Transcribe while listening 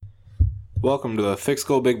Welcome to the Thick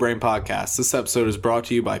Skull Big Brain Podcast. This episode is brought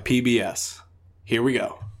to you by PBS. Here we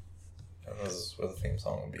go. And this is what the theme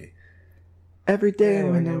song would be. Every day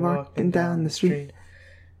when you're walking down the street,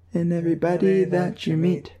 and everybody that you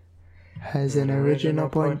meet has an original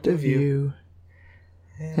point of view.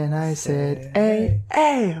 And I said, hey,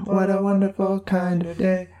 hey, what a wonderful kind of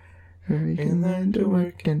day, where we can learn to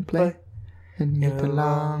work and play, and get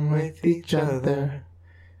along with each other.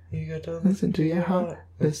 You got to Listen to your heart,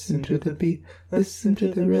 listen to the beat, listen to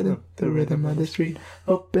the rhythm of the street.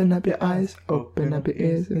 Open up your eyes, open up your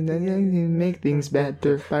ears, and then you can make things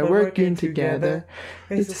better by working together.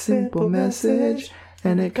 It's a simple message,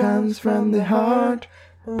 and it comes from the heart.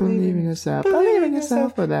 Believe in yourself,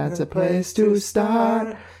 well, that's a place to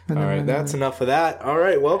start. Alright, that's enough of that.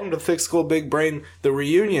 Alright, welcome to Thick Skull Big Brain, the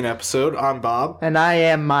reunion episode. I'm Bob. And I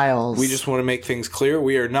am Miles. We just want to make things clear.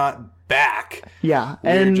 We are not back. Yeah, We're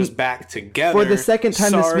and just back together. for the second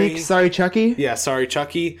time this week, sorry Chucky. Yeah, sorry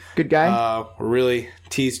Chucky. Good guy. We're really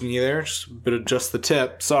teasing you there. Just a bit of just the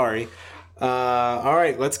tip. Sorry.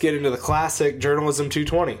 Alright, let's get into the classic Journalism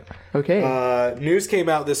 220. Okay. News came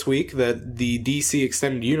out this week that the DC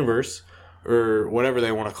Extended Universe, or whatever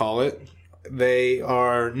they want to call it, they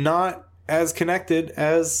are not as connected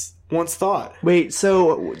as once thought. Wait,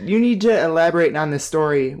 so you need to elaborate on this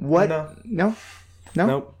story. What? No?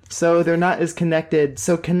 Nope. So they're not as connected.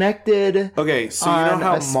 So connected. Okay, so you know on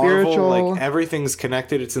how a Marvel, spiritual- like, everything's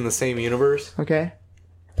connected, it's in the same universe? Okay.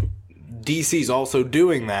 DC's also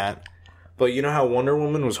doing that, but you know how Wonder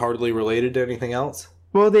Woman was hardly related to anything else?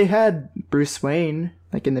 Well, they had Bruce Wayne,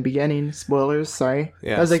 like in the beginning. Spoilers, sorry.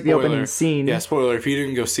 Yeah, that was like the spoiler. opening scene. Yeah, spoiler, if you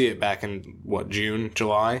didn't go see it back in, June,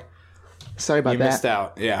 July? Sorry about You that. missed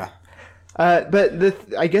out, yeah. But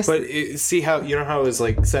I guess... But see how, you know how it was,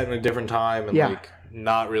 like, set in a different time and, Yeah. like,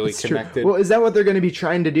 not really it's true. connected? Well, is that what they're going to be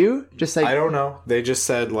trying to do? Just like... I don't know. They just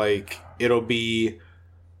said, like, it'll be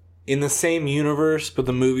in the same universe, but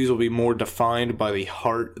the movies will be more defined by the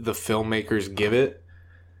heart the filmmakers give it.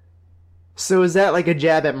 So is that like a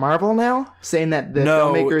jab at Marvel now? Saying that the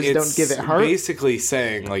filmmakers don't give it heart? Basically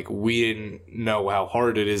saying, like, we didn't know how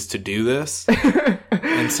hard it is to do this.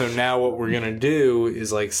 And so now what we're going to do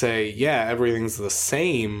is, like, say, yeah, everything's the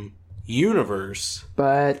same universe,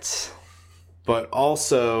 But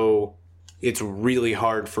also it's really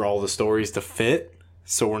hard for all the stories to fit,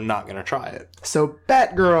 so we're not going to try it. so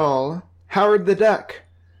Batgirl, Howard the Duck.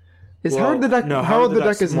 Is Well, Howard the Duck? no, Howard the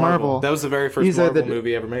Duck's Duck is Marvel. That was the very first These are Marvel the-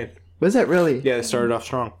 movie ever made. Was that really? Yeah, they started off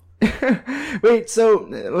strong. Wait, so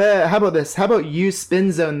how about this? How about you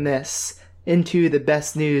spin zone this into the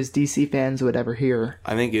best news DC fans would ever hear?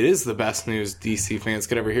 I think it is the best news DC fans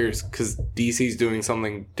could ever hear, because DC's doing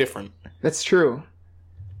something different. That's true.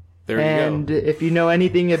 There you And go. if you know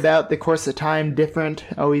anything about the course of time, different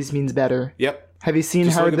always means better. Yep. Have you seen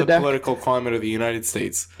Just Howard look the at the Duck? political climate of the United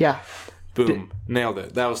States. Yeah. Boom. Nailed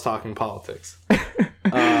it. That was talking politics.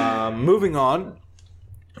 Moving on.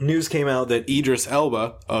 News came out that Idris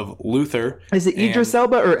Elba of Luther. Is it Idris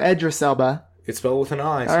Elba or Edris Elba? It's spelled with an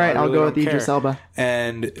I. So All right, I I'll really go don't with Idris care. Elba.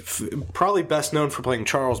 And probably best known for playing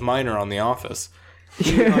Charles Minor on The Office.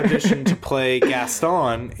 He auditioned to play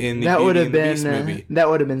Gaston in the That would Beauty have and the been Beast movie. that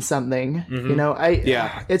would have been something. You know,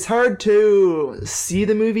 Yeah. It's hard to see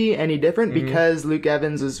the movie any different because Luke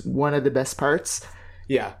Evans is one of the best parts.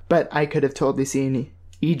 Yeah. But I could have totally seen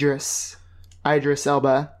Idris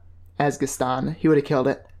Elba as Gaston. He would have killed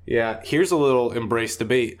it. Yeah. Here's a little embrace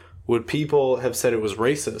debate. Would people have said it was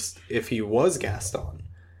racist if he was Gaston?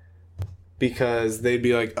 Because they'd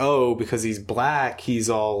be like, oh, because he's black, he's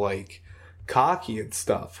all, like, cocky and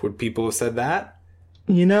stuff. Would people have said that?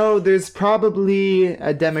 You know, there's probably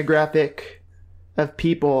a demographic of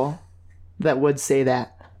people that would say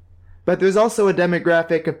that. But there's also a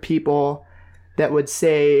demographic of people that would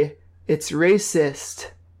say it's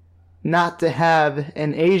racist not to have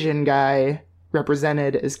an Asian guy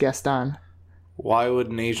represented as Gaston. Why would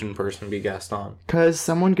an Asian person be Gaston? Because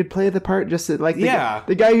someone could play the part just like Yeah.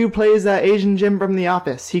 the guy who plays Asian Jim from The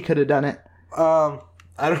Office. He could have done it.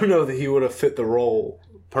 I don't know that he would have fit the role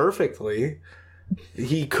perfectly.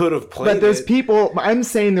 He could have played But there's it. people, I'm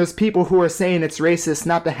saying there's people who are saying it's racist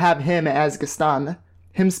not to have him as Gaston.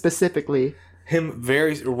 Him specifically.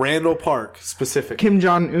 Randall Park, specifically. Kim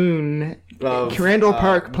Jong-un. Of, Randall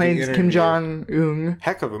Park The plays Kim Interview. Jong-un.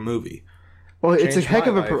 Heck of a movie. Well, it's a Changed heck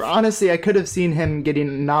my of a... life. Honestly, I could have seen him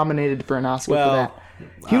getting nominated for an Oscar Well, for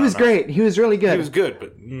that. He was don't know. great. He was really good. He was good,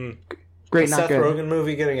 but great, the not Seth good. Rogen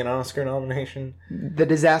movie getting an Oscar nomination? The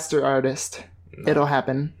Disaster Artist. It'll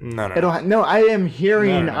happen. No. No, I am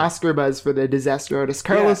hearing No. Oscar buzz for The Disaster Artist.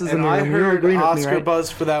 Carlos is in and the I room. You're heard agreeing with me, Oscar right? buzz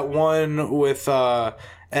for that one with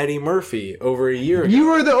Eddie Murphy over a year ago. You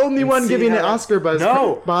were the only one see giving how it that- Oscar buzz,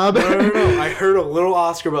 No, Bob. No. I heard a little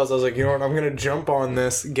Oscar buzz. I was like, you know what? I'm gonna jump on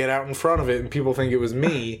this, get out in front of it, and people think it was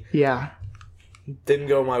me. Yeah, Didn't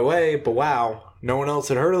go my way, but wow, no one else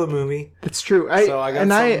had heard of the movie. that's true. So I got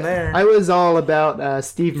something there. I was all about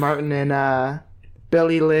Steve Martin and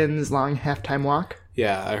Billy Lynn's Long Halftime Walk.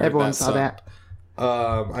 Yeah, I heard Everyone that saw sucked. that.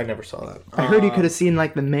 I never saw that. I heard you could have seen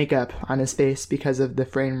like the makeup on his face because of the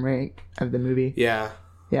frame rate of the movie. Yeah,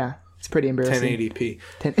 Yeah, it's pretty embarrassing.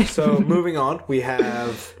 1080p. So moving on, we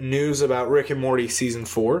have news about Rick and Morty season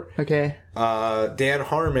 4. Okay, Dan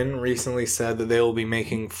Harmon recently said that they will be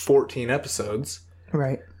making 14 episodes.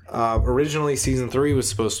 right. Originally, season 3 was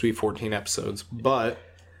supposed to be 14 episodes, but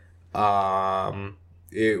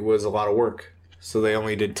it was a lot of work, so they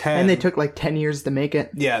only did 10. And they took like 10 years to make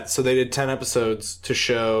it. Yeah, so they did 10 episodes to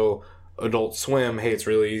show Adult Swim, hey, it's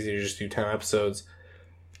really easy to just do 10 episodes.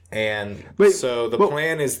 And Wait, so the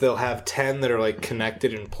plan is they'll have 10 that are like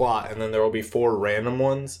connected in plot, and then there will be 4 random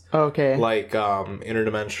ones, Okay, like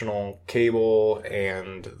Interdimensional Cable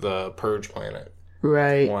and the Purge Planet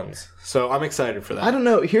right. ones. So I'm excited for that. I don't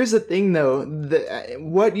know. Here's the thing, though.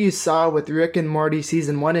 What you saw with Rick and Morty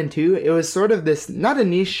season 1 and 2, it was sort of this, not a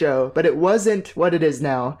niche show, but it wasn't what it is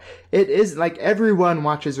now. It is like everyone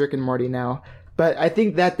watches Rick and Morty now. But I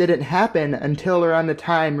think that didn't happen until around the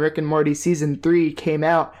time Rick and Morty season 3 came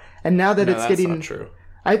out. And now that No, it's that's getting, not true.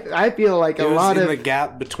 I feel like It a was lot in of the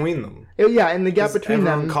gap between them. yeah, in the gap between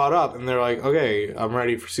Everyone them. caught up, and they're like, okay, I'm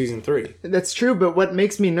ready for season 3. That's true, but what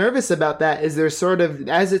makes me nervous about that is there's sort of,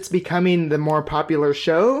 as it's becoming the more popular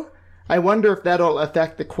show, I wonder if that'll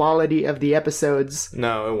affect the quality of the episodes.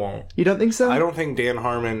 No, it won't. You don't think so? I don't think Dan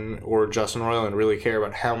Harmon or Justin Roiland really care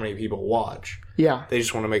about how many people watch. Yeah, They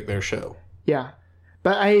just want to make their show. yeah.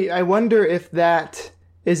 But I wonder if that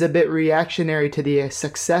is a bit reactionary to the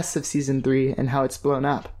success of season 3 and how it's blown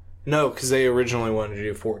up. No, because they originally wanted to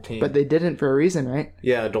do 14. But they didn't for a reason, right?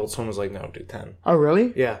 yeah, Adult Swim was like, no, do 10. Oh,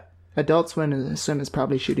 really? Yeah, Adult Swim is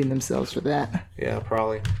probably shooting themselves for that. yeah,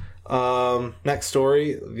 probably. Next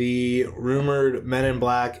story, the rumored Men in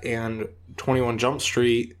Black and 21 Jump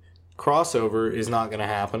Street crossover is not going to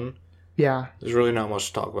happen. Yeah. There's really not much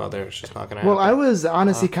to talk about there. It's just not going to happen. Well, I was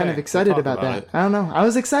honestly kind of Okay, excited we'll talk about that. about it. I don't know. I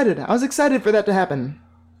was excited. I was excited for that to happen.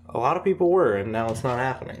 A lot of people were, and now it's not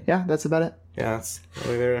happening. Yeah, that's about it. Yeah, that's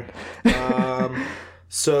really there.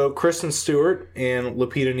 So Kristen Stewart and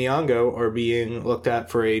Lupita Nyong'o are being looked at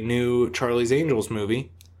for a new Charlie's Angels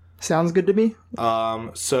movie. Sounds good to me.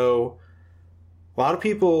 So a lot of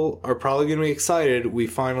people are probably going to be excited. We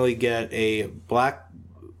finally get a black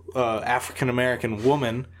African American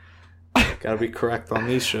woman. Got to be correct on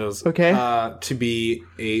these shows. Okay. To be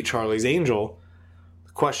a Charlie's Angel.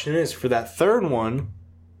 The question is, for that third one,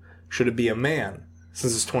 should it be a man?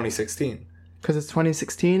 Since it's 2016. Because it's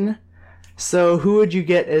 2016. So who would you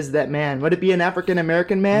get as that man? Would it be an African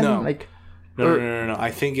American man? No. Like No. I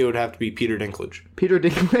think it would have to be Peter Dinklage. Peter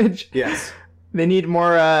Dinklage? Yes. They need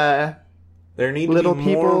more, There need Little to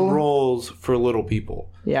be more people. roles for little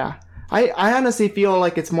people. yeah. I honestly feel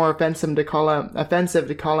like it's more offensive to call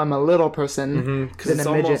him a little person Because than it's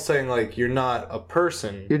a midget. almost saying, like, you're not a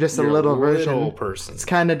person. You're just a little version. Little person. It's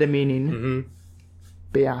kind of demeaning. Mhm.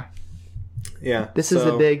 But yeah, Yeah. this is a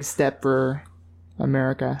so, big step for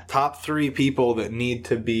America. Top 3 people that need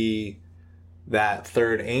to be that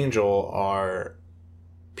third angel are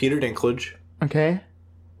Peter Dinklage, Okay.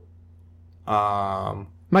 Michael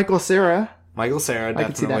Michael Cera. Cera, I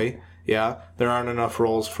can see that. definitely. Yeah. There aren't enough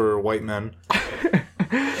roles for white men.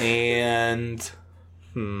 And,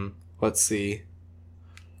 let's see.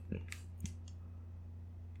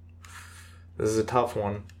 This is a tough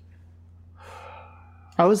one.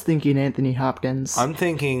 I was thinking Anthony Hopkins. I'm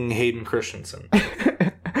thinking Hayden Christensen.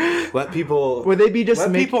 Let people Would they be just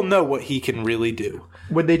let make, people know what he can really do.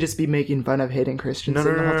 Would they just be making fun of Hayden Christensen No,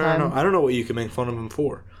 the whole time? I don't know what you can make fun of him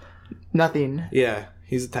for. Nothing. Yeah,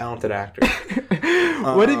 he's a talented actor.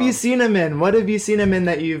 What have you seen him in? What have you seen him in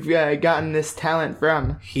that you've gotten this talent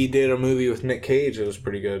from? He did a movie with Nick Cage that was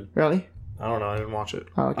pretty good. Really? I don't know, I didn't watch it.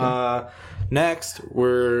 Oh, okay. Next,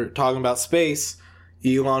 we're talking about space.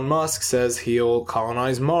 Elon Musk says he'll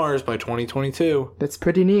colonize Mars by 2022. That's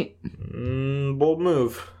pretty neat. Bold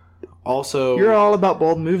move. Also, You're all about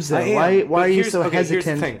bold moves, though. I am, Why but are you here's- so okay, Here's the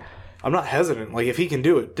hesitant? thing. I'm not hesitant. Like, if he can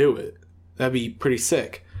do it, do it. That'd be pretty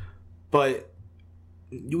sick. But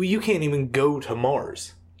you can't even go to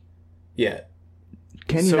Mars yet.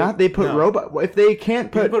 Can you So, not? They put no. robot. If they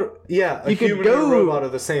can't put. A you could human go- and a robot are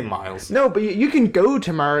the same, Miles. No, but you can go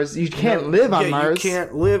to Mars. You can't live on Mars. You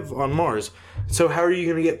can't live on Mars. So how are you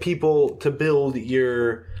going to get people to build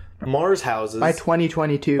your Mars houses by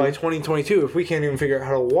 2022. by 2022 if we can't even figure out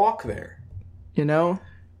how to walk there? You know?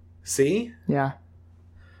 See? Yeah.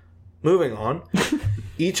 Moving on.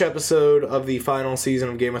 Each episode of the final season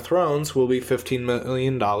of Game of Thrones will be $15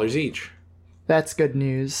 million each. That's good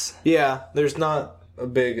news. Yeah, there's not a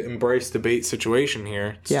big embrace debate situation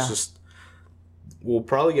here. It's Yeah. just we'll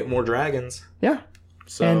probably get more dragons. Yeah.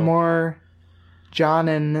 So And more Jon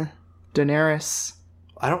and Daenerys.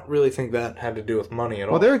 I don't really think that had to do with money at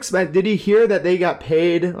all. Well, they're did you hear that they got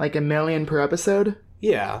paid like $1 million per episode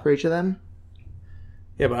Yeah. for each of them?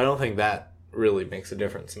 Yeah, but I don't think that really makes a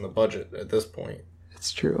difference in the budget at this point.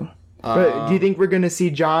 It's true. But do you think we're going to see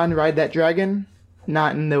Jon ride that dragon?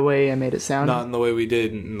 Not in the way I made it sound. Not in the way we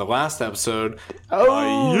did in the last episode.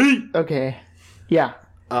 Oh! Okay. Yeah.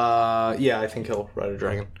 Yeah, I think he'll ride a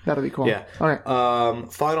dragon. That'll be cool. Yeah. All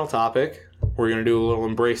right. Final topic. We're going to do a little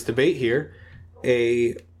embrace debate here.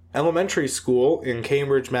 A elementary school in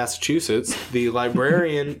Cambridge, Massachusetts, the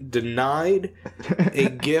librarian denied a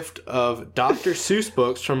gift of Dr. Seuss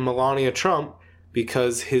books from Melania Trump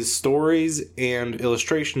because his stories and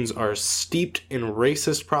illustrations are steeped in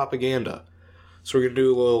racist propaganda. So we're going to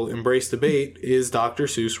do a little embrace debate. Is Dr.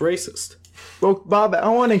 Seuss racist? Well, Bob, I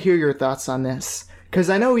want to hear your thoughts on this. Because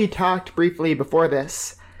I know we talked briefly before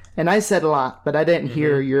this, and I said a lot, but I didn't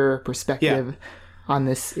hear your perspective on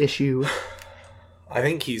this issue. I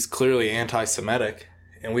think he's clearly anti-Semitic,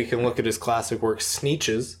 and we can look at his classic work,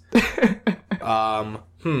 Sneetches.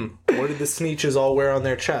 What did the Sneetches all wear on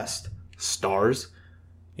their chest? Stars.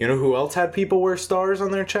 You know who else had people wear stars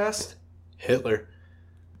on their chest? Hitler.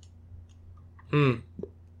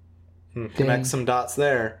 Connect some dots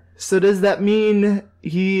there. So does that mean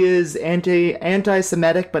he is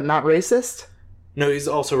anti-Semitic but not racist? No, he's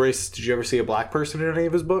also racist. Did you ever see a black person in any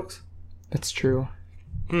of his books? That's true.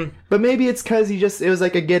 But maybe it's because it was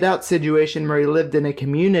like a Get Out situation where he lived in a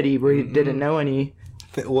community where he didn't know any.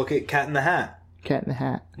 Look at Cat in the Hat. Cat in the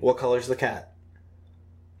Hat. What color's the cat?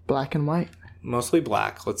 Black and white. Mostly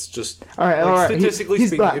black. Let's just... All right. Statistically He's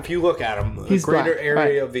speaking, black. if you look at him, the He's greater black.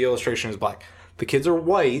 area of the illustration is black. The kids are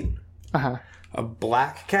white. Uh-huh. A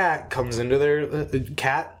black cat comes into their...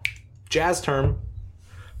 cat, jazz term.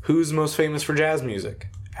 Who's most famous for jazz music?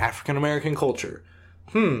 African-American culture.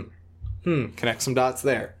 Connect some dots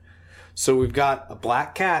there. So we've got a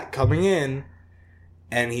black cat coming in,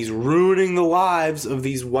 and he's ruining the lives of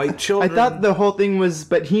these white I children. thought the whole thing was,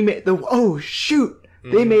 but he made the... Oh, shoot!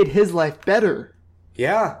 They made his life better.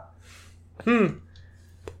 Yeah.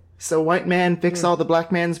 So white man fix all the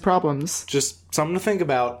black man's problems. Just something to think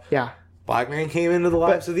about. Yeah. Black man came into the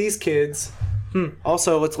lives of these kids.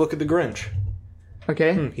 Also, let's look at the Grinch.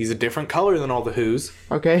 Okay. He's a different color than all the Who's.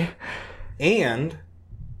 Okay. And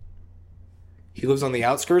he lives on the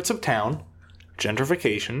outskirts of town.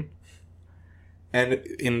 Gentrification. And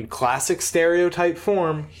in classic stereotype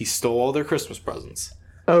form, he stole all their Christmas presents.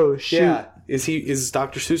 Oh, shoot. Yeah. Is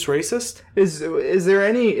Dr. Seuss racist? Is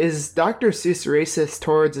Dr. Seuss racist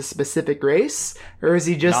towards a specific race? Or is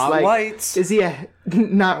he just Not like... whites. Is he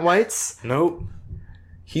not whites? Nope.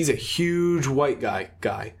 He's a huge white guy.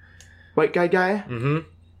 White guy? Mm-hmm.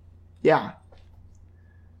 Yeah.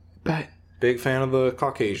 But, Big fan of the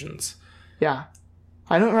Caucasians. yeah.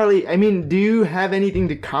 I don't really... I mean, do you have anything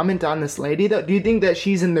to comment on this lady, though? Do you think that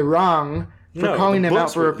she's in the wrong for calling the him out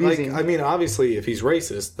books for were- abusing? I mean, obviously, if he's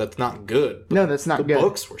racist, that's not good. No, that's not The good.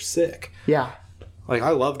 books were sick. Yeah. Like, I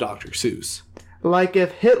love Dr. Seuss. Like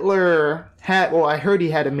if Hitler had... Well, I heard he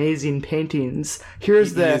had amazing paintings.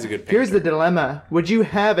 Here's He is a good Here's painter. the dilemma. Would you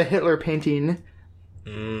have a Hitler painting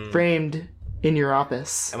framed in your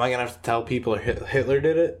office? Am I gonna have to tell people Hitler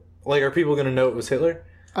did it? Like, are people gonna know it was Hitler?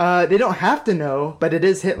 They don't have to know, but it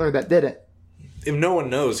is Hitler that did it. If no one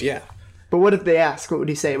knows, yeah. But what if they ask? What would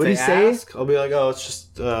he say? Would They he say... ask, I'll be like, oh, it's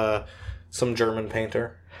just some German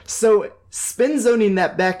painter. So, spin zoning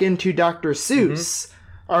that back into Dr. Seuss,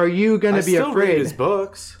 are you going I to be still read afraid? his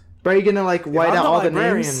books. But are you going to, like, white I'm out the all the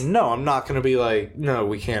librarian. names? No, I'm not gonna be like, no,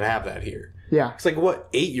 we can't have that here. Yeah. It's like,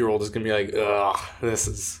 what 8-year-old is gonna be like, ugh,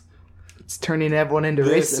 this It's turning everyone into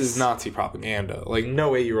is racists. Nazi propaganda. Like,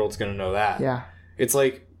 no 8-year-old's gonna know that. Yeah. It's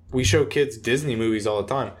like we show kids Disney movies all the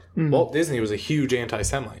time. Mm-hmm. Walt Disney was a huge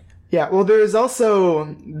anti-Semite. Yeah, well, there's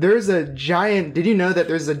a giant... Did you know that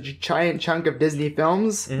there's a giant chunk of Disney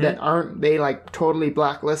films that aren't... They, like, totally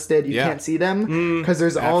blacklisted. You Yeah. can't see them. Because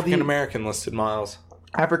there's all the... African American listed, Miles.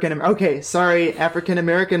 African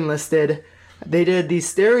American listed. They did these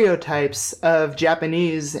stereotypes of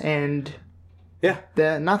Japanese and Yeah.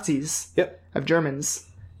 the Nazis Yep. of Germans.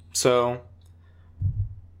 So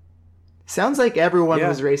Sounds like everyone yeah,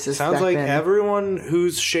 was racist sounds back like then. everyone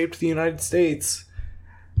who's shaped the United States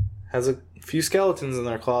Has a few skeletons in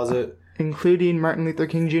their closet. Including Martin Luther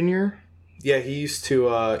King Jr.? Yeah, he used to,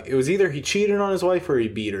 it was either he cheated on his wife or he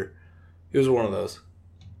beat her. It was one of those.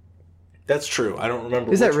 That's true. I don't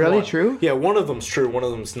remember Is that which really one. true? Yeah, one of them's true, one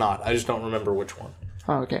of them's not. I just don't remember which one.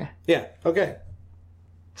 Oh, okay. Yeah, okay.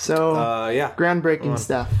 So, Yeah. groundbreaking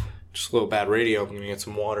stuff. Just a little bad radio. I'm going to get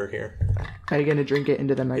some water here. Are you going to drink it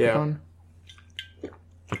into the microphone?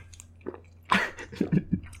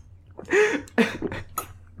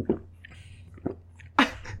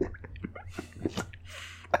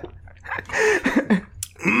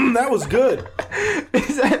 That was good.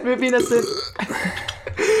 Is that moving us in?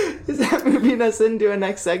 Is that moving us into a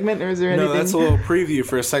next segment, or is there anything? No, that's a little preview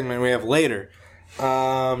for a segment we have later.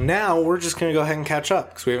 Now we're just gonna go ahead and catch up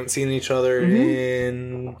because we haven't seen each other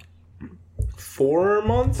in 4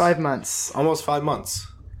 months. 5 months. Almost 5 months.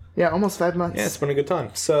 Yeah, almost 5 months. Yeah, it's been a good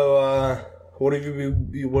time. So, what have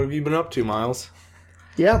you been up to, Miles?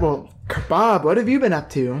 Yeah, well, Bob, what have you been up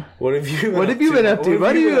to? What have you been What have you been up to?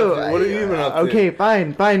 What have you been up to? Okay,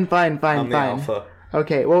 fine. I'm the alpha.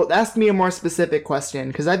 Okay, well, ask me a more specific question,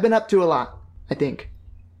 because I've been up to a lot, I think.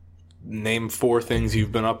 Name 4 things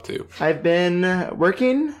you've been up to. I've been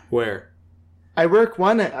working. Where? I work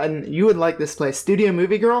and you would like this place, Studio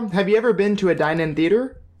Movie Girl. Have you ever been to a dine-in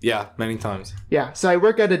theater? Yeah, many times. Yeah, so I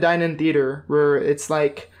work at a dine-in theater where it's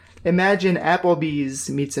like, imagine Applebee's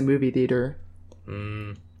meets a movie theater.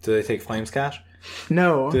 Do they take Flames cash?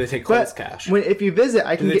 No. Do they take but Coles cash? if you visit,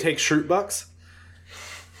 I Do can they get... take Shroot Bucks?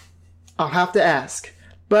 I'll have to ask.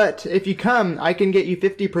 But if you come, I can get you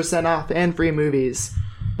 50% off and free movies.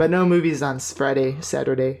 But no movies on Friday,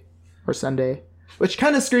 Saturday, or Sunday. Which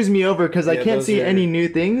kind of screws me over because I can't those see are- any new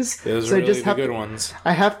things. Those so are I really just the have good ones.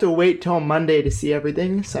 I have to wait till Monday to see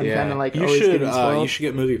everything. So I'm kind of like you always should. getting spoiled. You should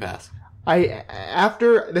get Movie Pass.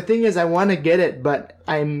 The thing is, I want to get it, but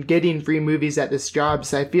I'm getting free movies at this job,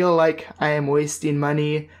 so I feel like I am wasting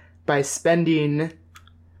money by spending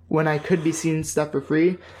when I could be seeing stuff for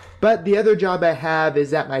free. But the other job I have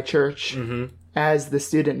is at my church as the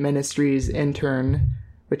student ministries intern,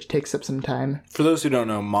 which takes up some time. For those who don't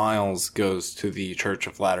know, Miles goes to the Church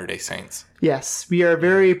of Latter-day Saints. Yes, we are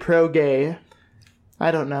very pro-gay.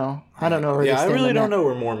 I don't know. Where they Yeah, I stand really on don't that. know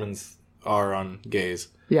where Mormons are on gays.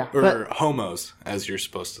 Yeah, Or but homos, as you're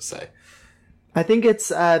supposed to say. I think it's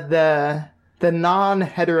the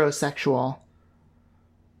non-heterosexual.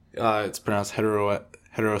 It's pronounced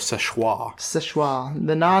heterosexual. Szechuan.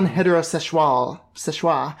 The non-heterosexual.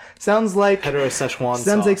 Szechuan. Sounds like... Heterosexual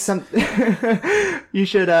Sounds like sauce. some... you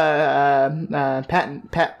should patent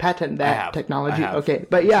that I have. technology. I have. Okay,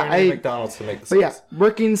 but yeah, Turn to McDonald's to make the But yeah, sauce.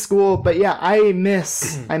 working school. But yeah, I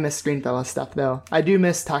miss Screenfella stuff though. I do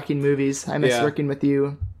miss talking movies. I miss Yeah. working with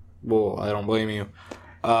you. Well, I don't blame you.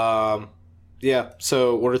 Yeah,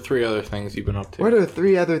 so what are 3 other things you've been up to? What are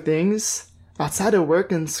 3 other things outside of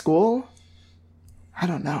work and school? I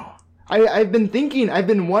don't know. I've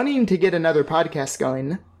been wanting to get another podcast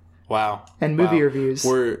going. Wow. And movie Wow. reviews.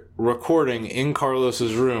 We're recording in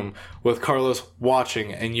Carlos's room with Carlos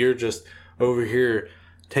watching, and you're just over here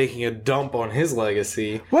taking a dump on his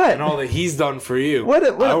legacy. What? And all that he's done for you. What-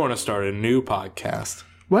 I want to start a new podcast.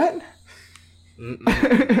 What?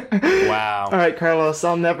 Wow. All right, Carlos.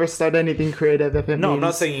 I'll never start anything creative if it No, means... I'm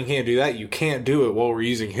not saying you can't do that. You can't do it while we're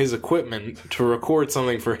using his equipment to record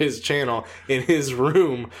something for his channel in his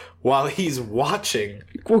room while he's watching.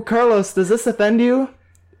 Well, Carlos, does this offend you?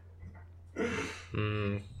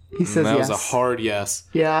 He says That yes. was a hard yes.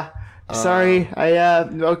 Yeah. Sorry.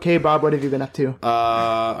 Okay, Bob, what have you been up to?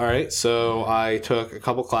 All right, so I took a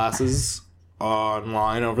couple classes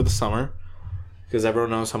online over the summer because everyone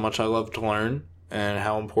knows how much I love to learn and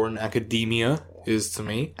how important academia is to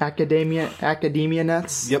me. Academia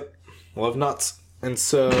nuts? Yep, love nuts. And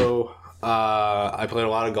so I played a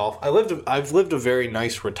lot of golf. I've lived a very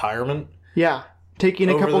nice retirement. Yeah. Taking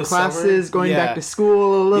a Over couple the classes, summer? going Yeah. back to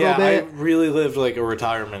school a little Yeah, bit. I really lived like a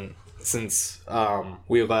retirement since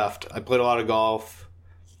we left. I played a lot of golf,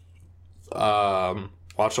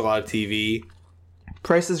 watched a lot of TV.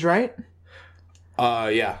 Price is Right?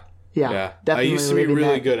 Yeah. Yeah. Definitely I used to be leaving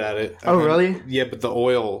really that. good at it. Oh, really? Yeah, but the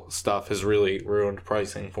oil stuff has really ruined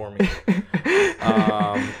pricing for me.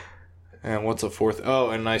 And what's a 4th?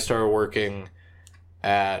 Oh, and I started working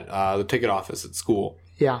at the ticket office at school.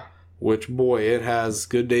 Yeah. Which, boy, it has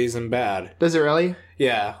good days and bad. Does it really?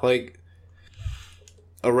 Yeah, like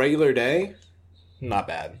a regular day, not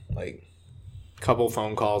bad. Like a couple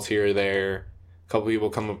phone calls here or there, a couple people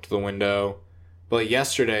come up to the window. But like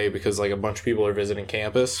yesterday, because like a bunch of people are visiting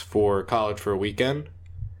campus for college for a weekend.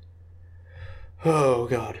 Oh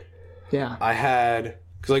God, Yeah. I had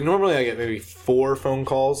because like normally I get maybe 4 phone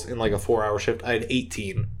calls in like a 4-hour shift. I had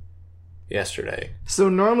 18 yesterday. So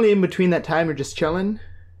normally in between that time, you're just chilling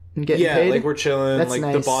and getting Yeah, paid? like we're chilling. That's like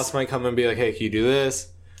the nice. boss might come and be like, "Hey, can you do this?"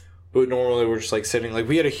 But normally we're just like sitting. Like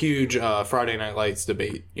we had a huge Friday Night Lights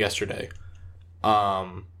debate yesterday.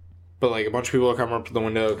 But like a bunch of people are coming up to the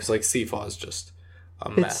window because like CFA is just a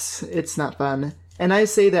mess. It's not fun. And I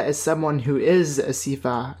say that as someone who is a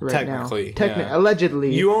CFA right now. Yeah.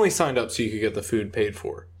 Allegedly. You only signed up so you could get the food paid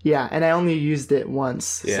for. Yeah, and I only used it once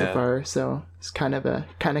so Yeah. far, so it's kind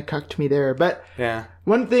of cucked me there. But Yeah.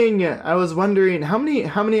 one thing I was wondering, how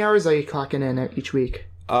many hours are you clocking in each week?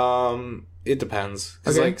 It depends.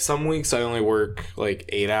 Because Okay. like some weeks I only work like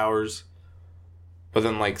 8 hours, but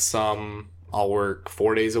then like some I'll work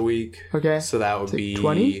 4 days a week. Okay. So that would like be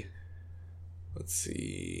 20? Let's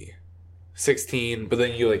see, 16. But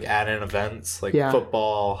then you like add in events like Yeah.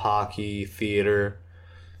 football, hockey, theater.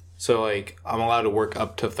 So like I'm allowed to work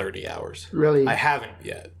up to 30 hours. Really? I haven't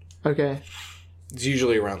yet. Okay. It's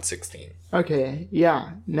usually around 16. Okay.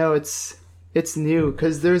 Yeah. No, it's new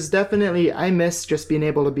because there's definitely I miss just being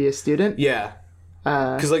able to be a student. Yeah.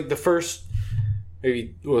 Because like the first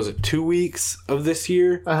maybe what was it 2 weeks of this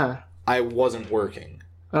year, I wasn't working.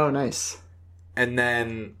 Oh, nice. And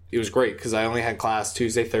then it was great because I only had class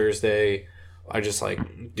Tuesday, Thursday. I just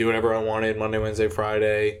like do whatever I wanted Monday, Wednesday,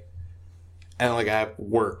 Friday. And like I have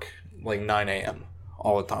work like 9 a.m.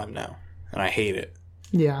 all the time now. And I hate it.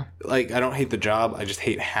 Yeah. Like I don't hate the job. I just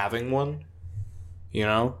hate having one. You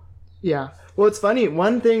know? Yeah. Well, it's funny.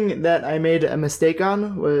 One thing that I made a mistake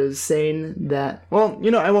on was saying that, well,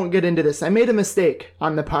 I won't get into this. I made a mistake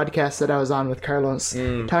on the podcast that I was on with Carlos,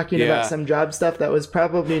 talking yeah. about some job stuff that was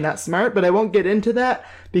probably not smart, but I won't get into that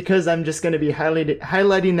because I'm just going to be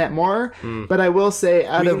highlighting that more. But I will say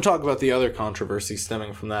We can talk about the other controversy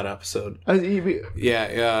stemming from that episode.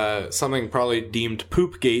 Something probably deemed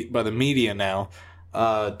Poopgate by the media now.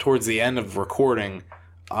 Towards the end of recording,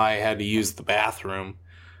 I had to use the bathroom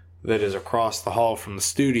that is across the hall from the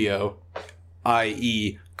studio,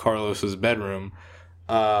 i.e. Carlos's bedroom.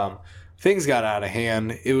 Things got out of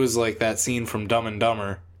hand. It was like that scene from Dumb and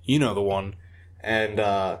Dumber. You know the one. And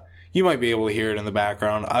you might be able to hear it in the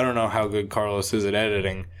background. I don't know how good Carlos is at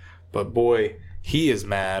editing, but boy, he is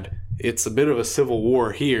mad. It's a bit of a civil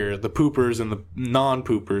war here. The poopers and the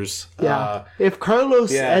non-poopers. Yeah. If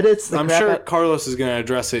Carlos edits the I'm crap sure out- Carlos is going to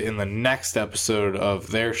address it in the next episode of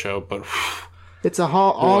their show, but it's a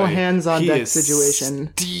all boy, hands on he deck is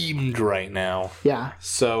situation. steamed right now. Yeah.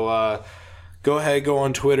 So go ahead, go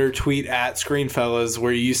on Twitter, tweet at Screenfellas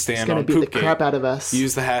where you It's stand going on to beat the Poopgate. crap out of us.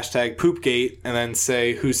 Use the hashtag Poopgate and then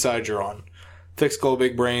say whose side you're on. Thick Skull,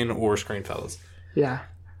 Big Brain, or Screenfellas. Yeah.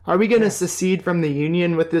 Are we going to secede from the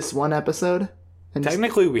union with this one episode? And just,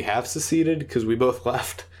 Technically, we have seceded because we both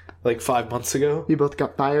left like 5 months ago. we both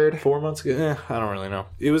got fired? 4 months ago? I don't really know.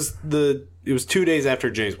 It was 2 days after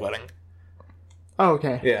Jay's wedding. Oh,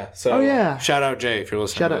 okay. Yeah. So Oh, yeah. shout out Jay if you're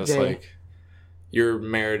listening Shout to out this. Jay. Like, your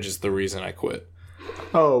marriage is the reason I quit.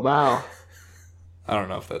 Oh, wow. I don't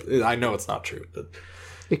know if that. I know it's not true, but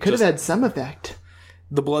It could have had some effect.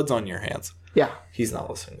 the blood's on your hands. Yeah. He's not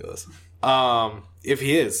listening to this. If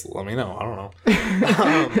he is, let me know. I don't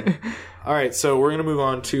know. All right, so we're gonna move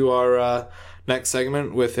on to our next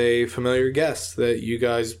segment with a familiar guest that you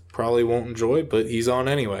guys probably won't enjoy, but he's on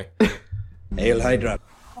anyway. Ale Hydra.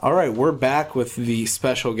 All right, we're back with the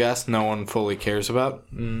special guest no one fully cares about.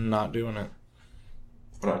 Not doing it.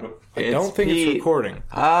 I don't think it's recording.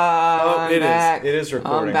 Oh, it is. back. It is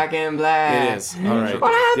recording. I'm back in black. It is. All right.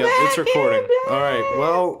 Yep, it's recording. All right.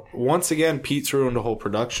 Well, once again, Pete's ruined the whole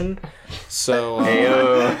production. So,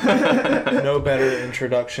 no better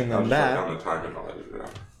introduction than that.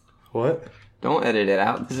 What? Don't edit it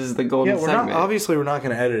out. This is the golden Yeah, segment. obviously we're not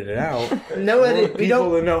going to edit it out. No edit. We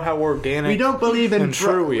People don't. to know how organic. We don't believe in and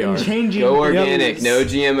true we are. changing. Go organic. things. No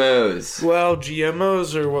GMOs. Well,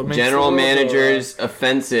 GMOs are what makes General the world go managers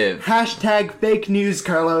offensive. Hashtag fake news,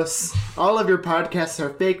 Carlos. All of your podcasts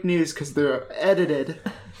are fake news because they're edited.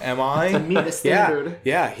 Am I? To meet a standard.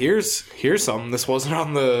 Yeah. Here's something. This wasn't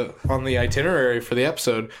on the itinerary for the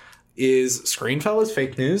episode. Is Screenfellas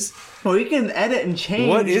fake news? Well, you can edit and change.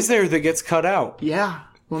 What is there that gets cut out? Yeah,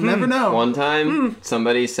 we'll never know. One time,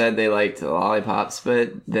 somebody said they liked lollipops,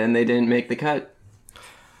 but then they didn't make the cut.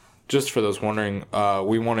 Just for those wondering,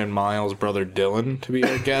 we wanted Miles' brother Dylan to be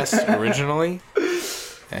our guest originally,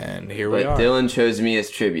 and here we But are. Dylan chose me as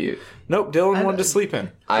tribute. Nope, Dylan wanted to sleep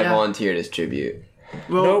in. I Yeah. volunteered as tribute.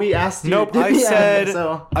 Well, Nope. we asked you. Nope, to I be on said, it,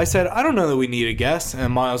 so I don't know that we need a guest,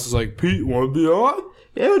 and Miles was like, Pete, want to be on?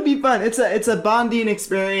 it would be fun. It's a bonding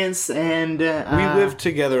experience, and We lived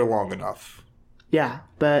together long enough. Yeah,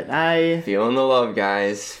 but I Feeling the love,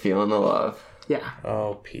 guys. Feeling the love. yeah.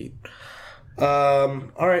 Oh, Pete.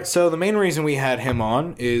 All right, so the main reason we had him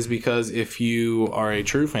on is because if you are a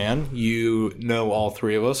true fan, you know all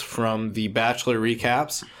three of us from the Bachelor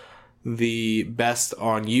recaps, the best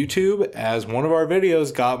on YouTube, as one of our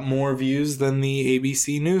videos got more views than the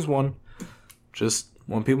ABC News one. Just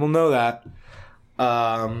want people to know that.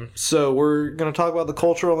 So we're going to talk about the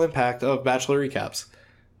cultural impact of Bachelor recaps.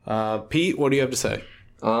 Pete, what do you have to say?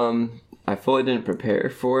 I fully didn't prepare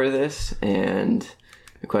for this, and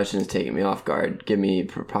the question is taking me off guard. Give me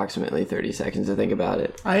approximately 30 seconds to think about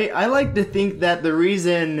it. I like to think that the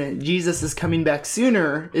reason Jesus is coming back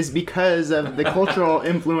sooner is because of the cultural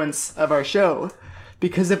influence of our show.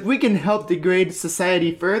 Because if we can help degrade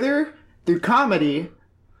society further through comedy,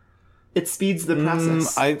 it speeds the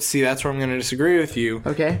process. I see. That's where I'm going to disagree with you.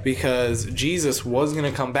 Okay. Because Jesus was going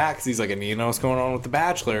to come back because he's like, I need to know what's going on with The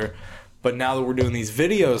Bachelor. But now that we're doing these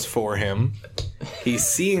videos for him, he's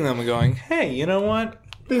seeing them and going, hey, you know what?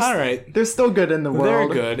 All right. They're still good in the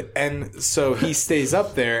world. They're good. And so he stays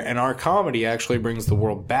up there, and our comedy actually brings the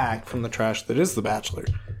world back from the trash that is The Bachelor.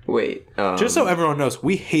 Wait. Just so everyone knows,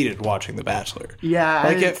 we hated watching The Bachelor. Yeah.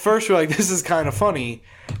 Like, at first, we're like, this is kind of funny.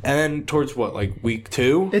 And then towards, what, like week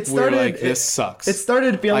 2? It started, we're like, this sucks. It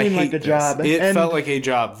started feeling like a job. It felt like a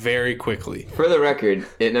job very quickly. For the record,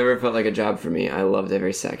 it never felt like a job for me. I loved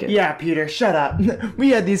every second. Yeah, Peter, shut up.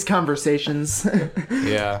 We had these conversations.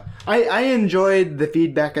 Yeah. I enjoyed the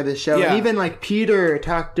feedback of the show. Yeah. And even like Peter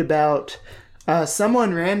talked about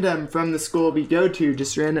someone random from the school we go to,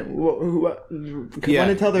 just random. Want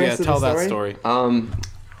to tell the rest of the story? Tell that story.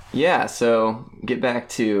 Yeah, so get back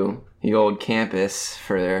to the old campus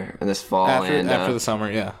for this fall. After the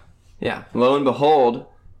summer, yeah. Yeah. Lo and behold,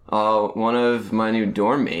 one of my new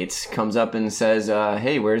dorm mates comes up and says,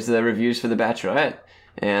 hey, where's the reviews for The Bachelorette?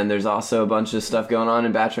 And there's also a bunch of stuff going on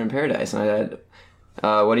in Bachelor in Paradise. And I said,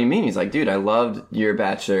 what do you mean? He's like, dude, I loved your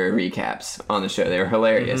Bachelor recaps on the show. They were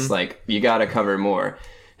hilarious. Mm-hmm. Like, you gotta cover more.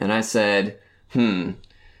 And I said, the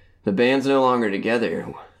band's no longer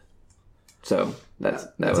together. So that's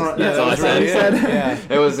all I said. Yeah.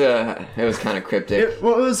 It was kind of cryptic. It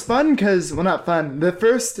was fun because, well, not fun.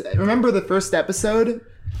 Remember the first episode?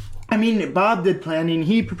 I mean, Bob did planning.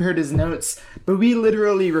 He prepared his notes, but we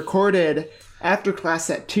literally recorded after class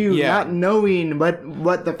at 2, not knowing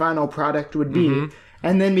what the final product would be. Mm-hmm.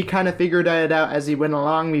 And then we kind of figured it out as we went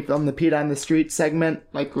along. We filmed the Pete on the Street segment,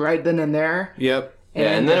 like, right then and there. Yep.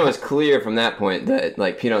 And then it was clear from that point that,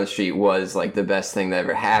 like, Pete on the Street was, like, the best thing that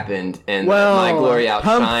ever happened. And My Glory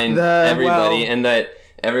outshined everybody. And that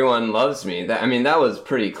everyone loves me. That was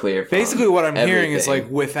pretty clear. Basically what I'm hearing is, like,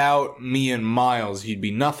 without me and Miles, you'd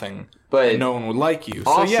be nothing. But no one would like you.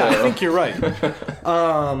 Also, so, yeah, I think you're right.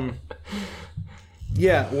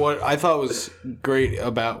 Yeah, what I thought was great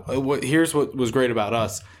about... here's what was great about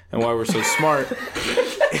us and why we're so smart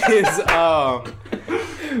is...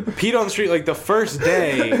 Pete on the Street, like, the first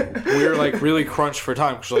day, we were, like, really crunched for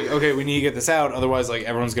time. Because, like, okay, we need to get this out. Otherwise, like,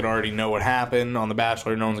 everyone's going to already know what happened on The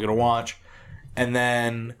Bachelor. No one's going to watch. And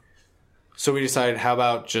then, so we decided, how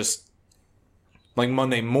about just, like,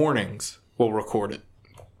 Monday mornings, we'll record it.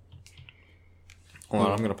 Hold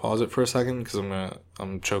on, I'm going to pause it for a second because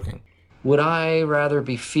I'm choking. Would I rather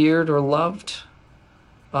be feared or loved?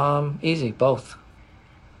 Easy, both.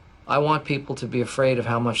 I want people to be afraid of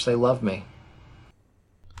how much they love me.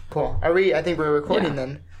 Cool. I think we're recording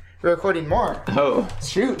then. We're recording more. Oh.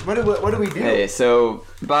 Shoot. What do we do? Hey, so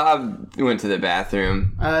Bob went to the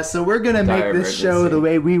bathroom. So we're going to make this show the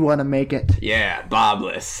way we want to make it. Yeah,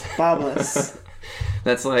 Bobless. Bobless.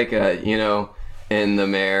 That's like, in The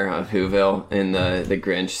Mayor of Whoville, in the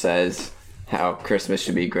Grinch says how Christmas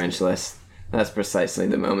should be Grinchless. That's precisely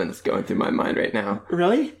the moment that's going through my mind right now.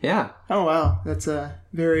 Really? Yeah. Oh, wow. That's a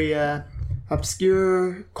very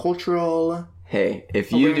obscure cultural... Hey,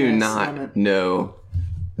 if you do not know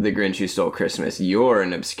The Grinch Who Stole Christmas, you're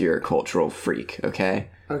an obscure cultural freak, okay?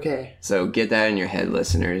 Okay. So get that in your head,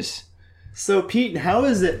 listeners. So, Pete, how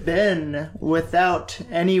has it been without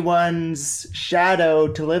anyone's shadow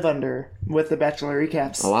to live under with the Bachelor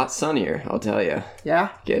recaps? A lot sunnier, I'll tell you.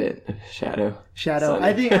 Yeah? Get it? Shadow. Shadow.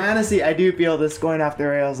 I think, honestly, I do feel this going off the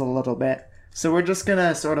rails a little bit. So we're just going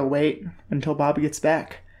to sort of wait until Bob gets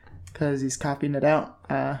back, because he's copying it out.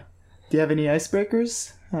 Do you have any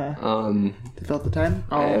icebreakers? To fill the time?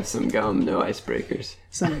 I have some gum, no icebreakers.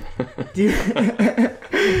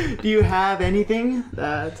 Do you have anything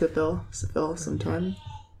to fill some time?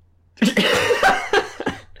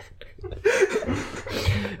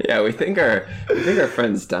 Yeah, we think our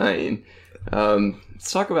friend's dying.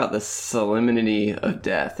 Let's talk about the solemnity of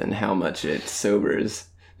death and how much it sobers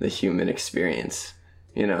the human experience.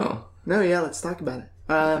 No, yeah, let's talk about it.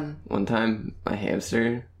 One time, my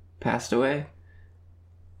hamster passed away.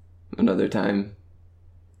 Another time.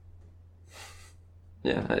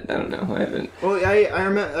 Yeah, I don't know. I haven't. Well, I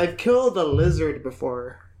remember I've killed a lizard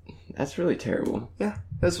before. That's really terrible. Yeah,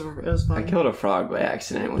 it was fun. I killed a frog by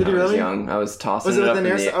accident when Did I you was really? young. I was tossing Was it it up with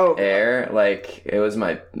in an the air. Like, it was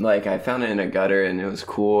I found it in a gutter and it was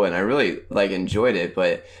cool and I really, enjoyed it,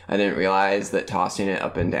 but I didn't realize that tossing it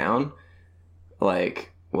up and down,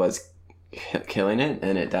 was killing it,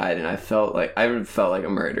 and it died, and I felt like a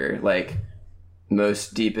murderer. Like,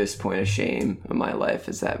 most deepest point of shame of my life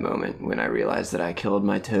is that moment when I realized that I killed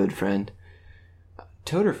my toad friend.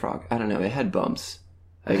 Toad or frog? I don't know. It had bumps.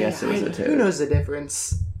 I guess it was a toad. Who knows the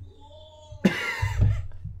difference?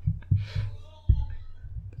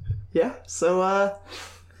 Yeah, so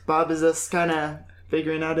Bob is just kind of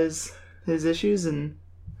figuring out his issues, and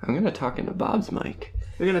I'm gonna talk into Bob's mic.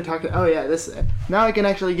 we're gonna talk. Oh yeah, this now I can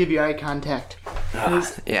actually give you eye contact.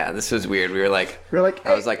 Yeah, this was weird. We're like,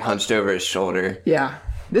 I was hunched over his shoulder. yeah,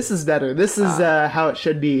 this is better. This is how it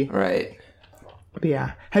should be. Right. But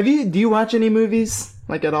yeah, do you watch any movies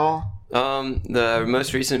at all? The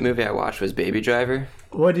most recent movie I watched was Baby Driver.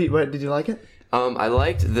 What did you like it? I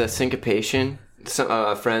liked the syncopation.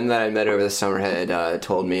 A friend that I met over the summer had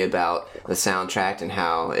told me about the soundtrack and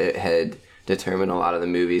how it had determined a lot of the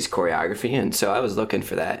movie's choreography, and so I was looking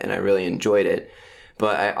for that, and I really enjoyed it.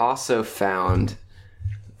 But I also found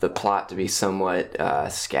the plot to be somewhat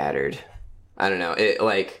scattered. I don't know.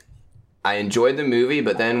 I enjoyed the movie,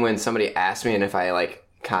 but then when somebody asked me, and if I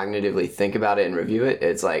cognitively think about it and review it,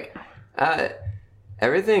 it's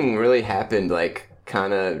everything really happened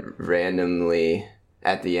kind of randomly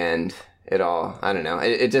at the end. It all, I don't know.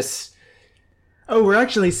 It just. Oh, we're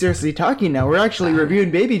actually seriously talking now. We're actually reviewing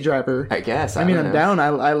Baby Driver. I guess. I mean, don't I'm know. down.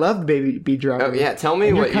 I loved Baby Driver. Oh yeah, tell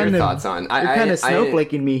me what your thoughts on. You're kind of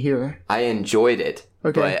snowflaking me here. I enjoyed it,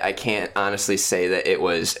 Okay. but I can't honestly say that it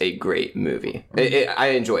was a great movie.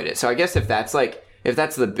 I enjoyed it, so I guess if that's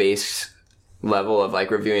the base level of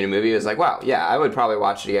reviewing a movie, it was wow, yeah, I would probably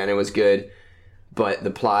watch it again. It was good, but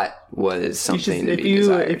the plot was something to be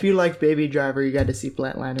desired. If you like Baby Driver, you got to see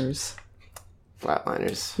Flatliners.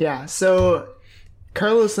 Flatliners. Yeah, so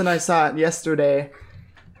Carlos and I saw it yesterday.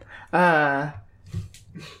 And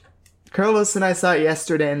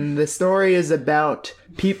the story is about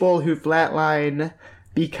people who flatline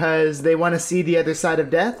because they want to see the other side of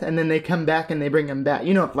death, and then they come back and they bring them back.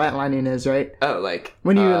 You know what flatlining is, right? Oh,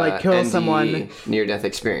 when you kill ND, someone. Near-death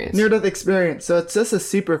experience. Near-death experience. So it's just a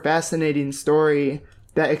super fascinating story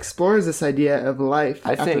that explores this idea of life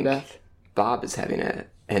after death. Bob is having a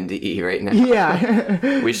NDE right now.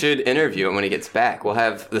 Yeah. We should interview him when he gets back. We'll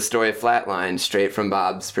have the story of Flatline straight from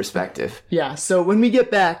Bob's perspective. Yeah, so when we get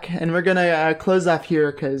back, and we're gonna close off here,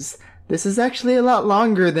 because this is actually a lot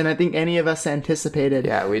longer than I think any of us anticipated.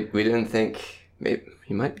 Yeah, we didn't think... Maybe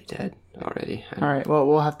he might be dead already. Alright, well,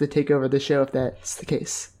 we'll have to take over the show if that's the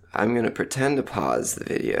case. I'm gonna pretend to pause the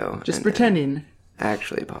video. Just pretending.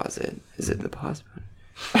 Actually pause it. Is it the pause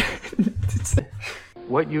button?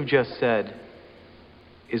 What you've just said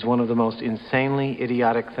is one of the most insanely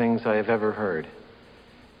idiotic things I have ever heard.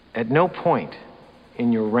 At no point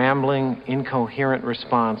in your rambling, incoherent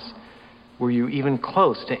response were you even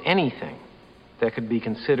close to anything that could be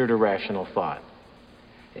considered a rational thought.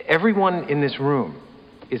 Everyone in this room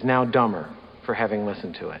is now dumber for having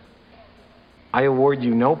listened to it. I award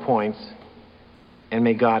you no points, and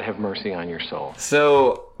may God have mercy on your soul.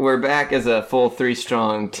 So, we're back as a full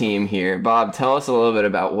 3-strong team here. Bob, tell us a little bit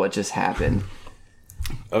about what just happened.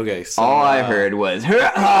 Okay, so all I heard was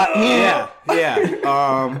yeah.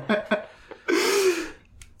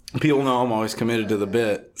 People know I'm always committed to the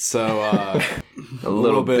bit, so a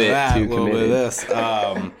little bit of that, too a little committed. bit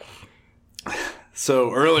of this.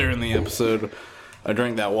 So earlier in the episode, I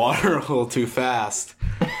drank that water a little too fast.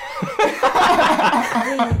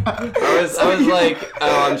 I was like,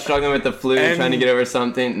 oh, I'm struggling with the flu, And- trying to get over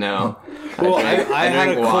something. No. Well, I had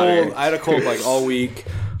drank a water. cold. I had a cold all week.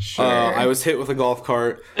 Sure. I was hit with a golf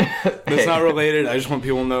cart. That's not related. I just want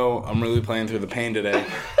people to know I'm really playing through the pain today.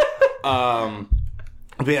 But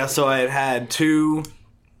yeah, so I had 2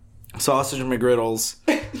 sausage McGriddles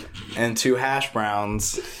and 2 hash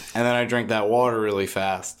browns, and then I drank that water really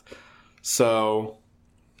fast. So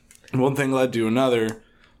one thing led to another.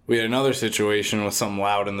 We had another situation with something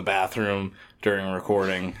loud in the bathroom during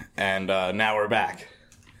recording, and now we're back.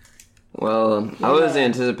 Well, I was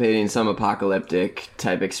anticipating some apocalyptic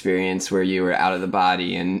type experience where you were out of the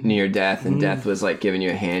body and near death, and death was giving you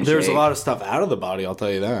a handshake. There's a lot of stuff out of the body, I'll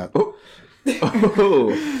tell you that.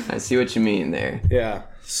 Oh, I see what you mean there. Yeah.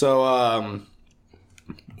 So,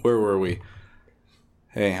 where were we?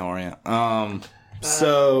 Hey, how are you?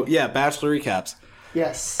 So, yeah, Bachelor recaps.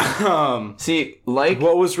 Yes. See, like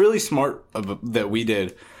What was really smart that we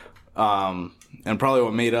did, and probably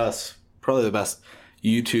what made us probably the best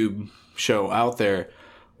YouTube show out there,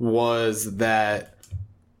 was that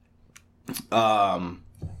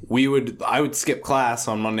I would skip class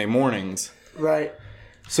on Monday mornings Right.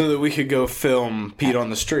 so that we could go film Pete on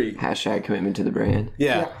the Street. hashtag commitment to the brand.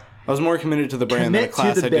 Yeah. I was more committed to the brand than a Commit to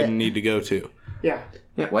class the I didn't bit. need to go to. Yeah.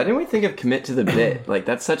 Yeah, why didn't we think of commit to the bit? Like,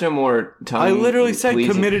 that's such a more tongue I literally said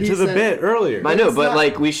pleasing- committed to He the said- bit earlier. I know, It's but not-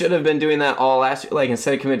 like we should have been doing that all last year. Like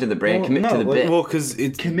instead of commit to the brand, commit to the bit. Well, because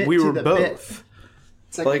Commit we to were the both. bit.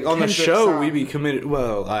 It's Like a on the Kendrick show, song. we'd be committed.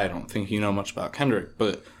 Well, I don't think you know much about Kendrick,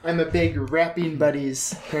 but I'm a big rapping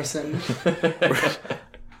buddies person.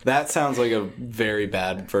 that sounds like a very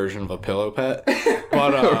bad version of a pillow pet.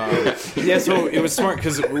 But yeah, so it was smart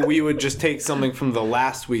because we would just take something from the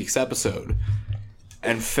last week's episode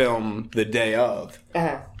and film the day of,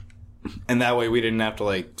 and that way we didn't have to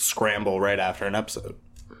like scramble right after an episode.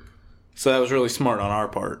 So that was really smart on our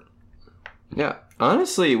part. Yeah,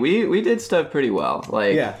 honestly, we did stuff pretty well.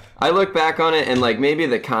 Like, Yeah. I look back on it and like maybe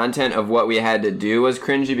the content of what we had to do was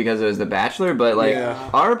cringy because it was The Bachelor, but like Yeah.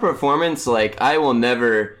 our performance, like I will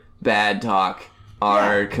never bad talk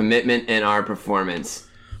our commitment and our performance.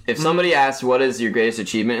 If somebody asks what is your greatest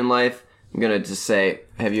achievement in life, I'm gonna just say,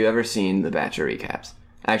 have you ever seen The Bachelor recaps?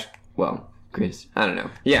 Actually, well, greatest. I don't know.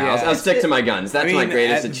 Yeah, Yeah. I'll stick to my guns. That's my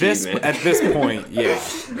greatest at achievement. At this point, yeah.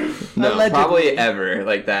 No, Allegedly. probably ever.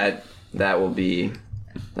 Like that. That will be.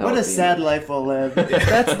 that What will a be- sad life we'll live.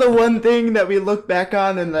 That's the one thing that we look back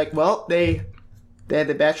on and like, well, they had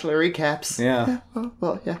the Bachelor recaps. Yeah.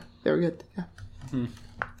 Well, yeah, they were good. Yeah.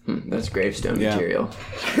 That's gravestone Yeah. material.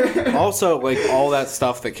 Also, like all that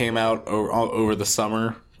stuff that came out over the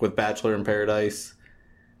summer with Bachelor in Paradise,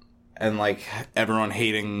 and like everyone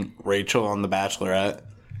hating Rachel on The Bachelorette.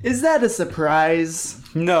 Is that a surprise?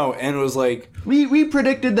 No, and it was like We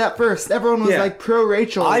predicted that first. Everyone was Yeah. like pro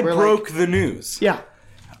Rachel. I We're broke Like, the news. yeah.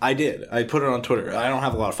 I did. I put it on Twitter. I don't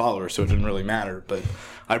have a lot of followers, so it didn't really matter. But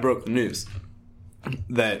I broke the news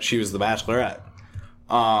that she was the Bachelorette.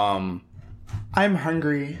 I'm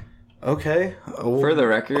hungry. Okay. For the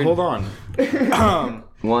record, Hold on.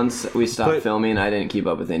 once we stopped But- filming, I didn't keep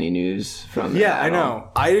up with any news from it Yeah, at I all. know.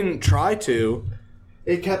 I didn't try to.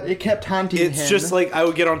 It kept haunting him. It's just like I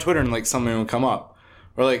would get on Twitter and like something would come up,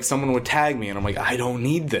 or like someone would tag me, and I'm like, I don't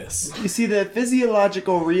need this. You see, the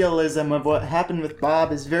physiological realism of what happened with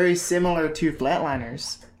Bob is very similar to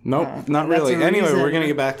Flatliners. Nope, not that's really. a Anyway, reason. we're gonna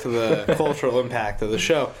get back to the cultural impact of the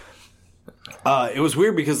show. It was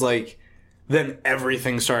weird because like then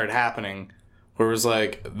everything started happening, where it was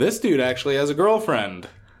like this dude actually has a girlfriend,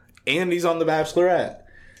 and he's on The Bachelorette,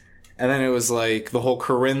 and then it was like the whole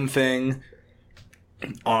Corinne thing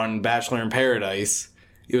on Bachelor in Paradise.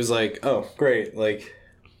 It was like, oh great, like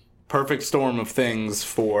perfect storm of things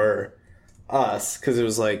for us because it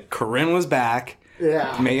was like Corinne was back,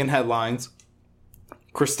 Yeah. making headlines.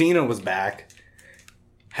 Christina was back,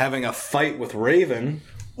 having a fight with Raven.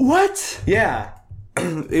 What? Yeah.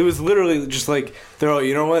 It was literally just like, they're all,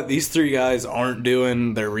 you know what? These three guys aren't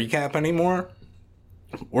doing their recap anymore.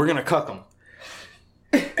 We're going to cuck them.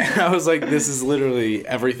 And I was like, this is literally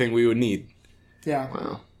everything we would need. Yeah.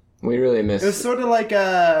 Wow. We really missed. It was sort of like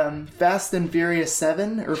Fast and Furious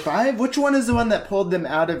 7 or 5. Which one is the one that pulled them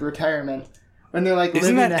out of retirement? When they're like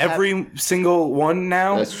Isn't living that a every single one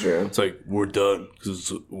now? That's true. It's like, we're done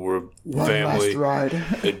because we're one family. last ride.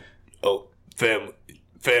 And,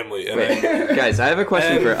 family. And Wait, then, guys, I have a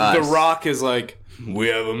question and for us. The Rock is like, we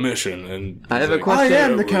have a mission. And I he's have a like, I question.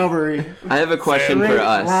 am the cavalry. I have a question for Straight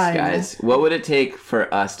us, line. guys. What would it take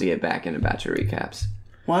for us to get back into Bachelor recaps?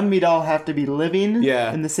 One, we'd all have to be living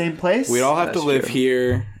Yeah. in the same place. We'd all have That's to live true.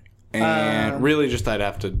 here, and really just I'd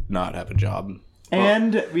have to not have a job.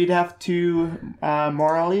 And we'd have to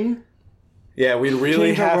morally Yeah, we'd really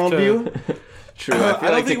change our have to. worldview. True. I feel I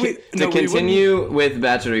don't like think to we continue with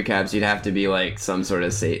Bachelor recaps, you'd have to be like some sort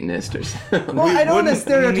of Satanist or something. Well, I don't want to wouldn't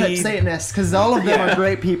stereotype need- Satanists because all of them are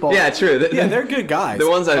great people. yeah, true. Yeah, they're good guys. the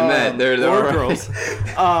ones I've met. They're or all girls.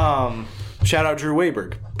 Shout out Drew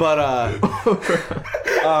Wayberg. But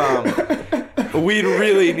we'd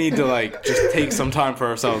really need to like just take some time for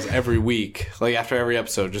ourselves every week, like after every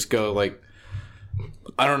episode, just go like,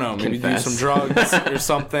 I don't know, maybe Confess. do some drugs or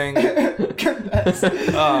something. Forgive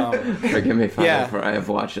me, Father, Yeah. for I have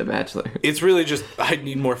watched The Bachelor. It's really just I'd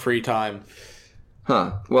need more free time,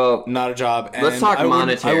 Huh. Well, not a job. And let's talk I wouldn't-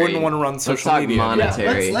 monetary. I wouldn't want to run Let's social talk media.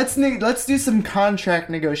 monetary. Let's do some contract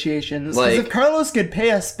negotiations. Because Like- if Carlos could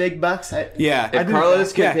pay us big bucks, Yeah. if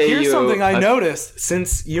Carlos could Yeah, pay here's you, something I a- noticed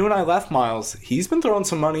since you and I left, Miles. He's been throwing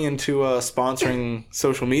some money into sponsoring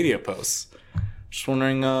social media posts. Just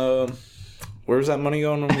wondering, where's that money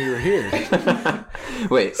going when we were here?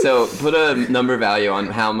 Wait, so put a number value on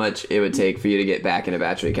how much it would take for you to get back into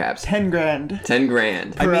Bachelor Caps. 10 grand 10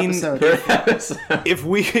 grand. per episode. Per episode. If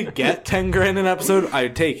we could get 10 grand an episode,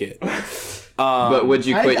 I'd take it. But would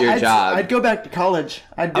you quit your job? I'd go back to college.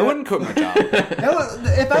 I wouldn't quit my job.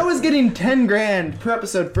 If I was getting 10 grand per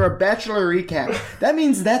episode for a Bachelor recap, that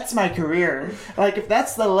means that's my career. Like, if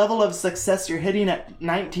that's the level of success you're hitting at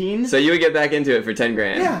 19, So you would get back into it for 10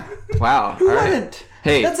 grand? yeah, Wow. who all right. wouldn't?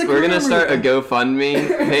 Hey, That's a we're going to career start a move.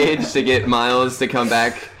 GoFundMe page to get Miles to come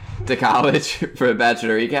back to college for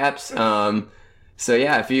Bachelor Recaps. So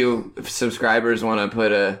yeah, if subscribers want to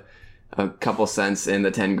put a couple cents in the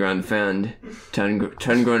 10 grand fund, 10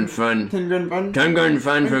 grand fund, 10 grand fun. 10 grand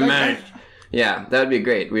fund for marriage. Yeah, that would be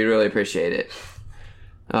great. We'd really appreciate it.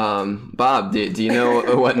 Bob, do you know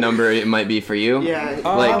what number it might be for you? Yeah, Like-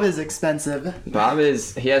 Bob is expensive. Bob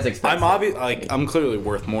he has expensive. I'm clearly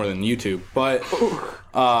worth more than YouTube, but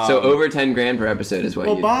So over 10 grand per episode is what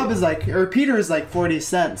Well, you Bob is like, or Peter is like 40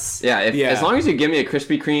 cents. Yeah, Yeah. as long as you give me a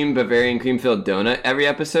Krispy Kreme Bavarian cream filled donut every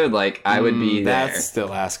episode, like I would be there. that's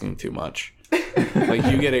still asking too much. Like,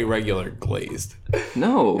 you get a regular glazed.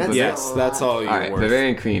 No, That's- Yes, that's all you're all right, worth.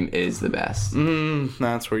 Bavarian cream is the best.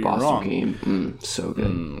 That's where you're Boston wrong. cream, so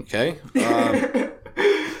good. Okay.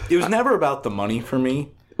 It was never about the money for me.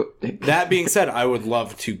 That being said, I would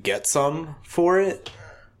love to get some for it.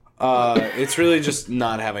 It's really just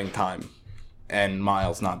not having time and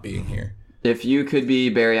Miles not being here. If you could be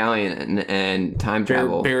Barry Allen and time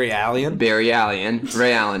travel, Barry Allen? Ray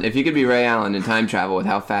Allen. If you could be Ray Allen and time travel with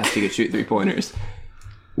how fast you could shoot 3-pointers,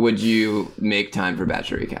 would you make time for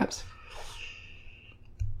Bachelor Recaps?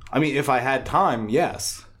 I mean, if I had time,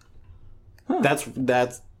 yes. That's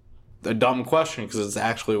a dumb question because it's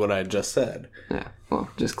actually what I just said. Yeah. Well,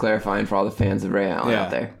 just clarifying for all the fans of Ray Allen Yeah. out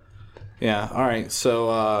there. Yeah, all right.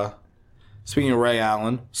 So, speaking of Ray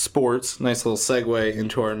Allen, sports, nice little segue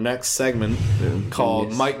into our next segment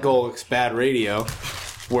called Mike Golick's Bad Radio,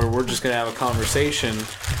 where we're just going to have a conversation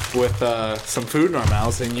with some food in our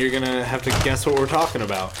mouths, and you're going to have to guess what we're talking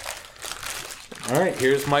about. All right,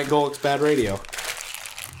 here's Mike Golick's Bad Radio.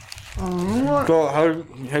 So,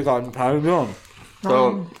 how you doing?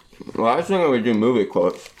 So, last thing we do movie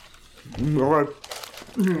quotes. Okay.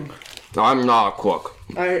 I'm not a cook.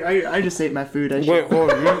 I just ate my food. I should. Wait,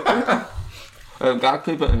 hold on. You gotta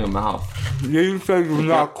keep it in your mouth. You said you're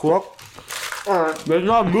not cook? That's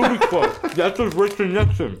not a movie quote. That's just Richard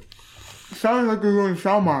Nixon. Sounds like you're doing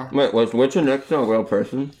Shalmar. Wait, was Richard Nixon a real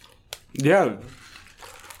person? Yeah.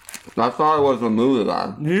 I thought it was a movie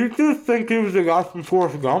guy. Do you just think he was the guy from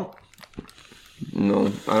Forrest Gump?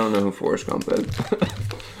 No, I don't know who Forrest Gump is.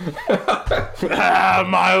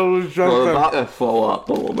 Miles We're joking. about to slow up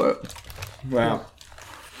a little bit. Wow.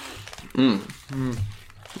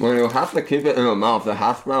 When you have to keep it in your mouth, the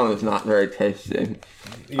hash brown is not very tasty.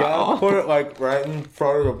 You gotta put it like right in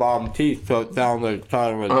front of the bottom teeth so it's down the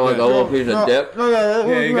side of it. Oh, like a little piece of dip.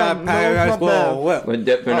 Yeah, you gotta pack a nice little whip. We're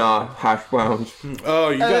dipping hash browns. Oh,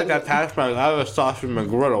 you got that hash brown. I have a sausage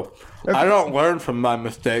McGriddle. I don't learn from my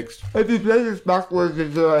mistakes. If you play this backwards,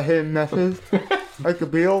 is there a hidden message? Like the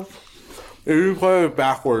Beatles? If you play it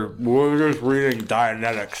backward, we're just reading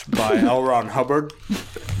Dianetics by L. Ron Hubbard.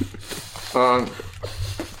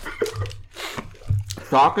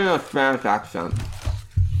 Talking a Spanish accent.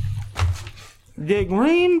 The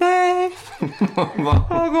greenbacks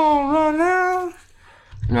are gonna run out at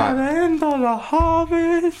the Right. end of the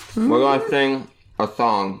harvest. We're gonna sing a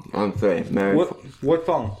song on three. Mary What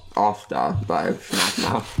song? All Star by Smash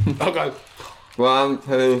Mouth. Okay. 1,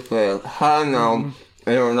 2, 3. Hello.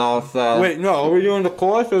 You're all set. Wait, no, are we doing the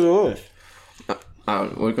chorus or the list?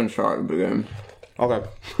 We can start again. Okay.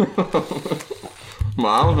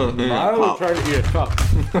 Miles is eating I was pop. trying to eat a cup.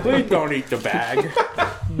 Please don't eat the bag.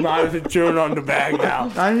 Miles is chewing on the bag now.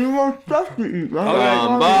 I need more stuff to eat. Right?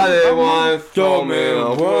 Somebody once Show told me me the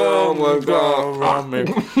the world world would would go go around me.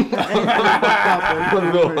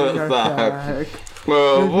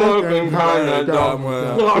 We're working kinda dumb.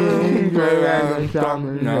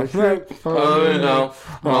 Putting out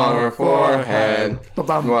on her forehead.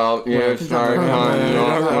 Well, you start coming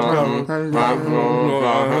up.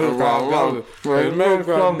 We make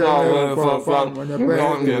some dollars for fun.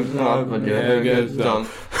 Don't get stuff, but it gets done.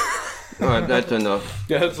 Alright, that's enough.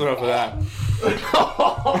 Yeah, that's enough of that.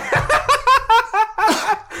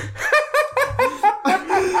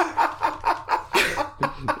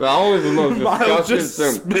 That was the most Miles disgusting just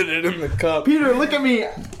thing. spit it in the cup. Peter, look at me.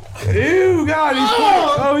 Ew,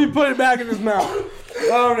 God, he put it back in his mouth.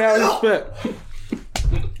 Oh, now he spit.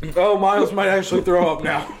 Oh, Miles might actually throw up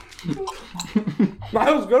now.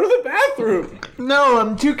 Miles, go to the bathroom. No,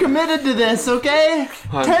 I'm too committed to this, okay?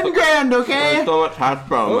 10 grand, okay? So much hash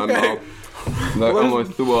brown in my Okay. mouth. That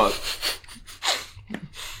almost threw up.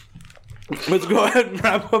 Let's go ahead and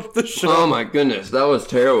wrap up the show. Oh my goodness, that was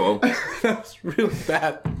terrible. That's really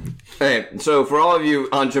bad. Hey, so for all of you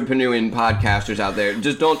entrepreneuring podcasters out there,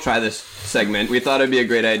 just don't try this segment. We thought it'd be a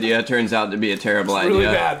great idea. It turns out to be a terrible idea. Really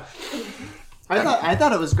bad. I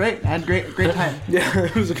thought it was great. I had great time. Yeah,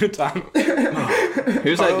 it was a good time.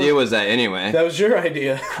 Whose idea was that anyway? That was your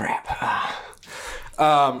idea. Crap.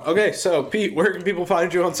 Okay, so Pete, where can people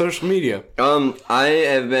find you on social media? I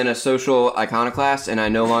have been a social iconoclast, and I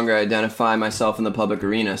no longer identify myself in the public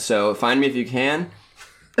arena. So find me if you can.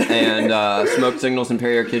 And smoke signals and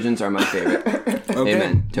Perrier Kitchens are my favorite. Okay.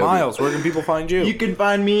 Amen. Toby. Miles, where can people find you? You can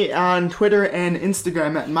find me on Twitter and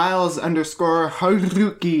Instagram at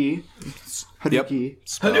Miles_Haruki. Haruki.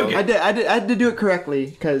 Spelled. I had to do it correctly,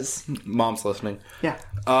 because, Mom's listening. yeah.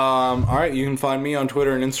 All right, you can find me on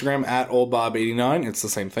Twitter and Instagram at oldbob89. It's the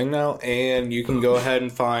same thing now. And you can go ahead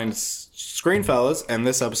and find Screenfellas and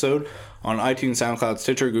this episode on iTunes, SoundCloud,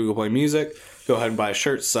 Stitcher, Google Play Music. Go ahead and buy a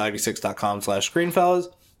shirt, society6.com/Screenfellas.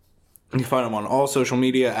 You can find them on all social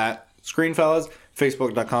media at Screenfellas,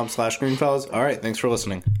 Facebook.com/Screenfellas. All right, thanks for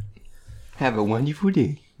listening. Have a wonderful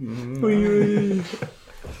day.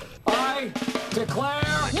 I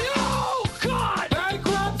declare no God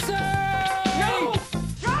bankruptcy. No.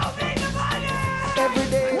 Show me the money. Every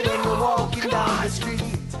day when you're walking down the street,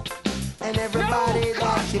 and everybody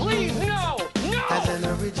that you Please, meet no. has an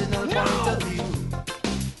original point of view.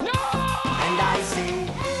 No. And I say,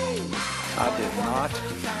 I did not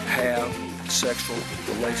have sexual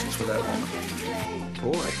relations with that woman.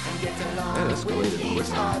 get along with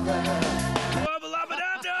each other.